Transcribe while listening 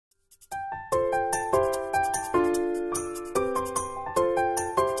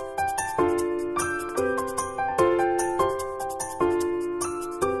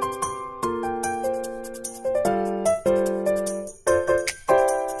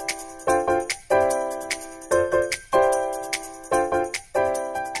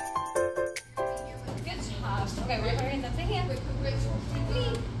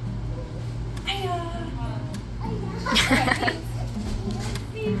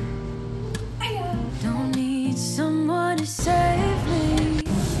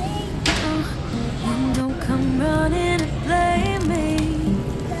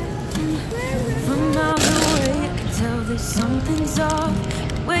something's off.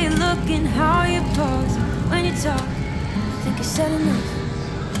 The way you look and how you pose when you talk, I think you said enough.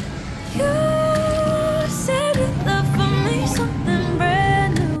 You said your love for me something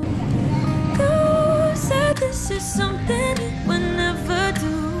brand new. You said this is something you would never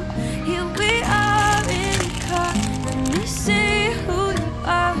do. Here we are in the car. Let me see who you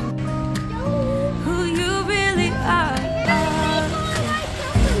are, who you really are.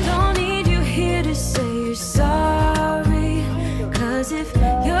 Don't need you here to say you're sorry, 'cause if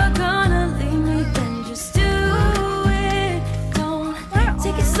you're gonna leave me, then just do it. Don't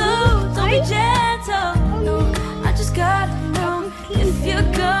take it slow, don't be gentle. No, I just gotta know, if you're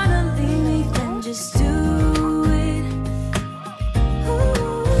gonna leave me, then just do it.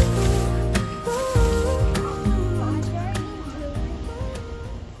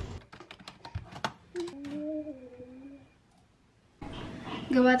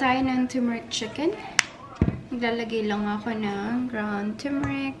 Gawa tayo ng turmeric chicken. Maglalagay lang ako ng ground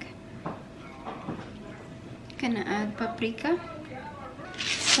turmeric. Gonna add paprika,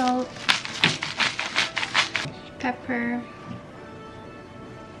 salt, pepper,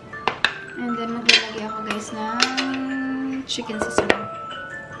 and then maglalagay ako guys ng chicken seasoning,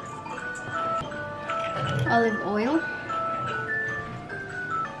 olive oil,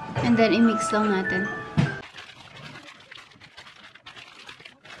 and then i-mix lang natin.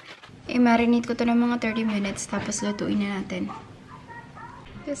 I-marinate ko to ng mga 30 minutes, tapos lutuin na natin.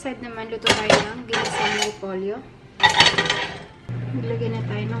 This side naman, luto tayo ng ginisang repolyo. Maglagay na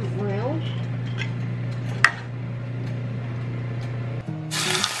tayo ng oil.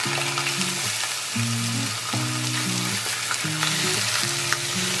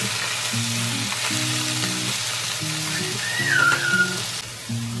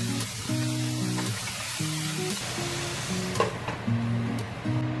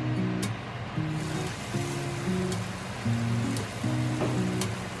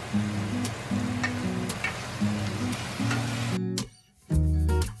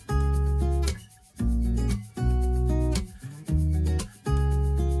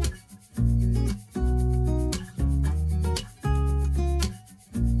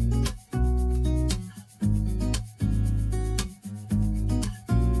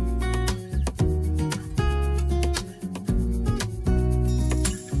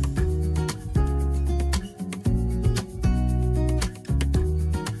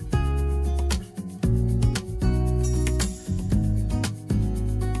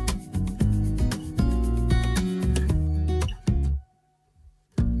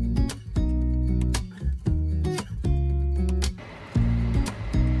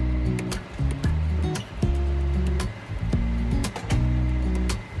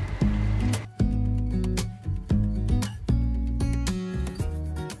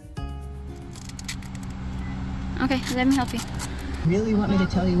 Okay, let me help you. Really want me to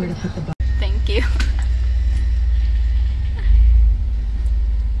tell you where to put the Thank you.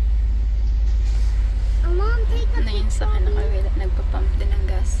 Mom, take a Ano yun sa akin nakawila? Nagpa-pump din ng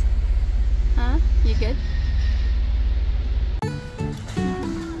gas. Huh? You good?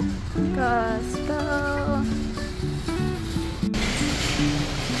 Costco.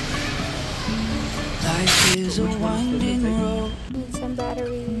 Life is a winding road. Need some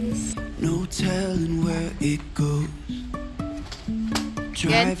batteries. No telling where it goes.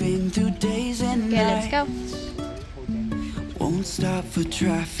 Driving through days and Okay, let's nights. go. Won't stop for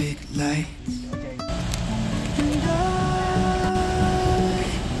traffic lights. And I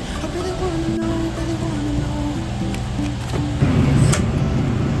really wanna know,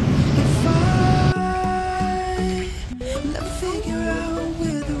 if I never figure out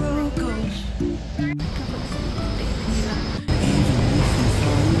where the road goes. Even if I'm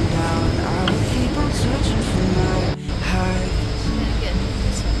falling down, I will keep on searching for my highs.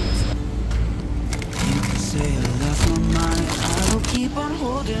 You can say I lost my mind, I will keep on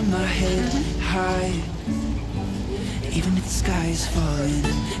holding my head high. Even if the sky is falling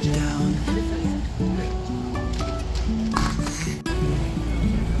down.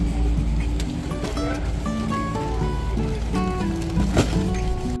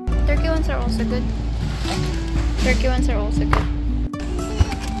 Turkey ones are also good. Turkey ones are also good.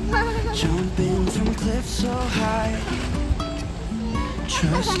 Jumping from cliffs so high,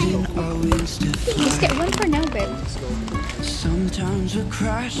 trusting our wings to Just fly. get one for now, babe. Sometimes we're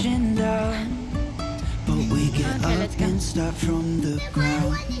crashing down, but we get Okay, up let's go. and start from the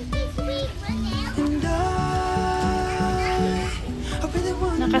ground. And I really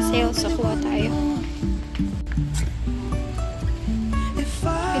wanna Naka-sale sa kuha tayo. if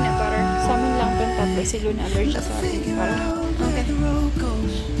I Peanut butter. Sa amin lang itong tatlo. Si Luna allergic sa atin. figure Parang, out where okay. the road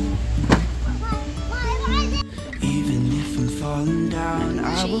goes. Even if falling down,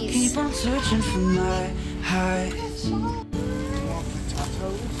 I will keep on searching for my highs.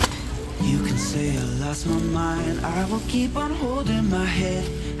 You can say I lost my mind, I will keep on holding my head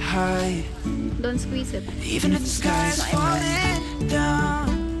high. Don't squeeze it. Even if the sky's falling down,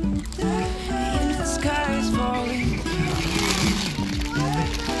 even if the sky's falling down,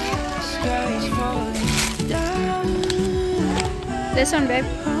 the sky's falling down. This one, babe.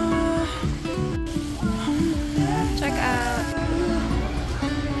 Check out.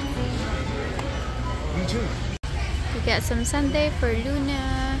 We got some sundae for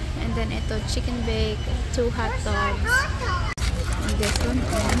Luna, and then ito chicken bake, 2 hot dogs. And this one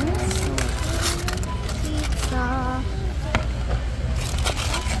is pizza.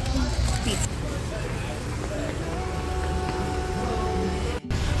 Pizza.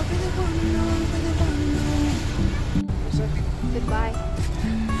 Goodbye.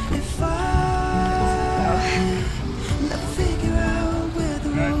 If I never figure out where the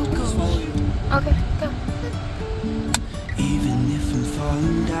road goes, Okay, go. even if I'm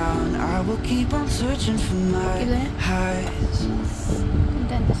falling down, I will keep on searching for my highs. And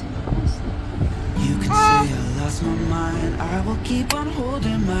then this one. You can say I lost my mind, I will keep on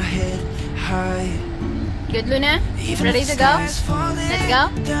holding my head high. Good, Luna? Even Ready if to the go? sky's falling Let's go?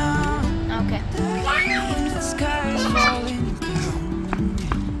 down, Okay. even if the sky's falling down,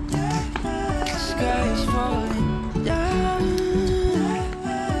 the sky's falling down.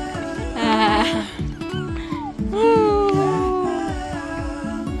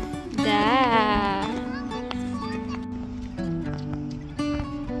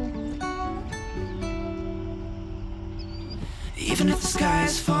 Even if the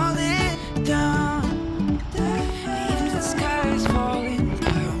sky's falling down, even if the sky's falling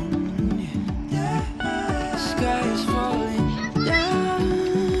down, the sky's falling down.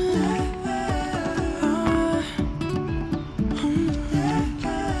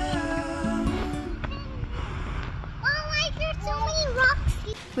 Oh, like there's so many rocks.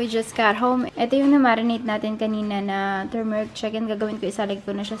 We just got home. Ito yung na-marinate natin kanina na turmeric chicken. Gagawin ko, isalig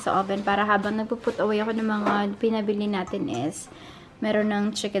ko na siya sa oven para habang nagpo-put away ako ng mga pinabili natin is meron ng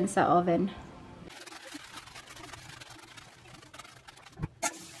chicken sa oven.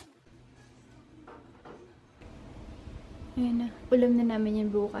 Ayan na. Ulam na namin yan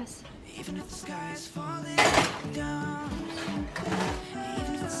bukas. Even if the sky's falling down, even